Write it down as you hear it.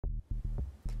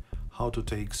How to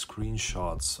take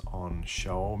screenshots on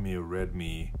Xiaomi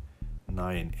Redmi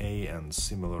 9A and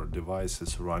similar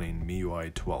devices running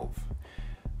MIUI 12.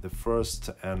 The first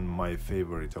and my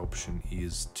favorite option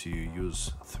is to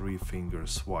use 3-finger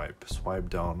swipe. Swipe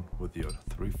down with your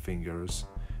 3 fingers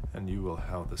and you will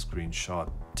have the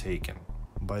screenshot taken.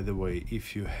 By the way,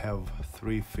 if you have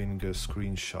 3-finger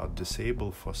screenshot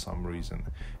disabled for some reason,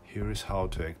 here is how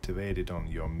to activate it on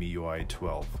your MIUI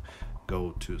 12.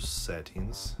 Go to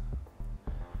Settings,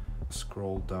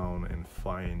 scroll down and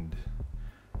find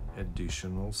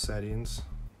Additional Settings.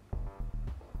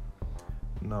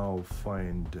 Now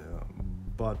find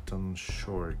Button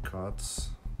Shortcuts,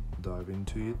 dive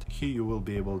into it. Here you will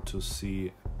be able to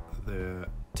see the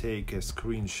Take a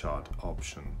Screenshot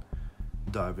option.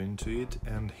 Dive into it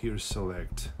and here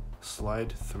select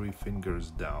Slide 3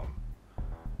 fingers down.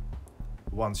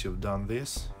 Once you've done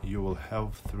this, you will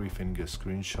have 3-finger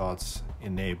screenshots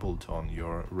enabled on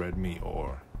your Redmi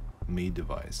or Mi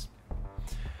device.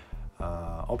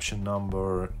 Option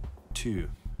number 2,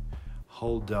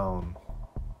 hold down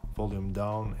volume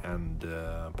down and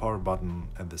power button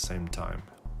at the same time.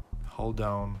 Hold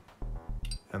down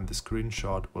and the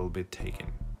screenshot will be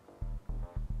taken.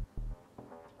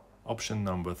 Option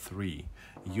number 3,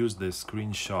 use the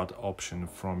screenshot option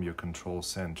from your control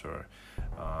center.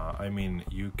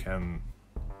 You can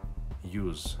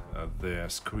use the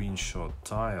screenshot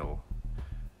tile,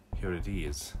 here it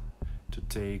is, to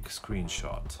take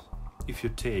screenshot. If you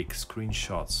take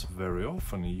screenshots very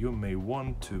often, you may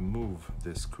want to move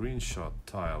the screenshot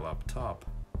tile up top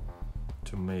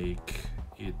to make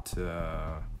it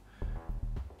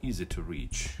easy to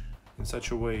reach. In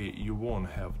such a way you won't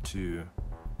have to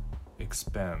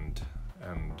expand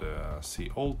and see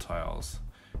all tiles.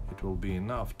 It will be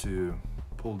enough to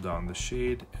pull down the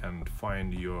shade and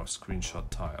find your screenshot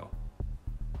tile.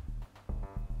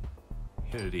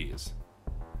 Here it is.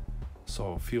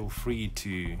 So feel free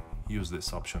to use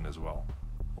this option as well.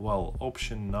 Well,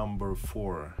 option number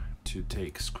 4, to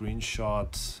take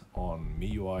screenshots on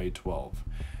MIUI 12.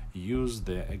 Use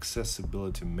the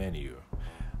accessibility menu.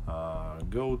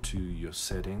 Go to your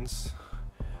settings,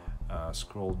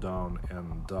 scroll down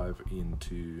and dive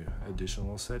into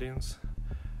additional settings,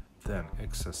 then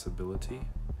accessibility.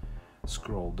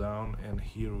 Scroll down and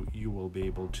here you will be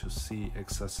able to see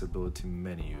accessibility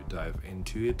menu. Dive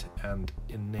into it and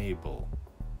enable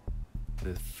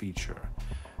the feature.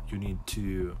 You need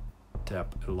to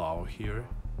tap allow here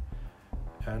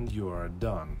and you are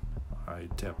done. I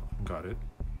tap got it.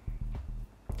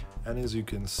 And as you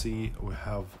can see, we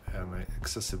have an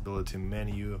accessibility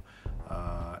menu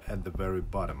at the very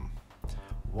bottom.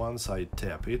 Once I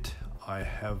tap it, I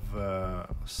have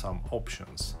some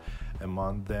options.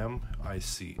 Among them, I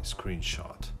see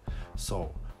screenshot.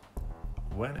 So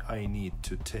when I need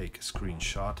to take a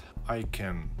screenshot, I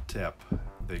can tap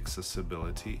the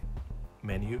accessibility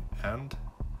menu and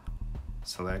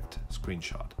select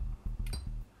screenshot.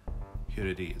 Here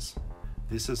it is.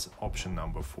 This is option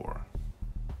number 4.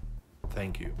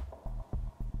 Thank you.